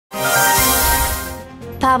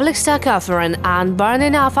public stock offering and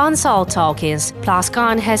burning of unsold tokens,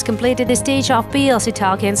 PlusCoin has completed the stage of PLC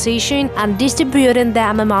tokens issuing and distributing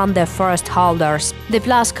them among the first holders. The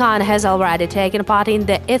PlusCoin has already taken part in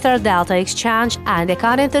the Etherdelta exchange, and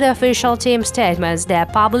according to the official team statements, their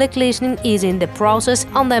public listing is in the process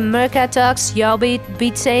on the MarketCap,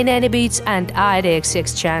 Bitsane and IDEX and IDEX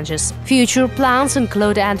exchanges. Future plans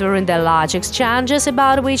include entering the large exchanges,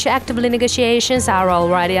 about which actively negotiations are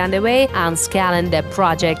already underway, and scaling the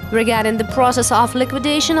project. Regarding the process of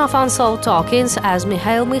liquidation of unsold tokens, as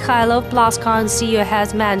Mikhail Mikhailov, PlusCoin CEO,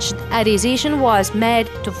 has mentioned, a decision was made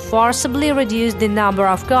to forcibly reduce the number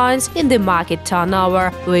of coins in the market turnover,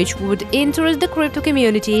 which would interest the crypto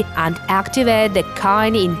community and activate the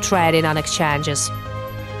coin in trading on exchanges.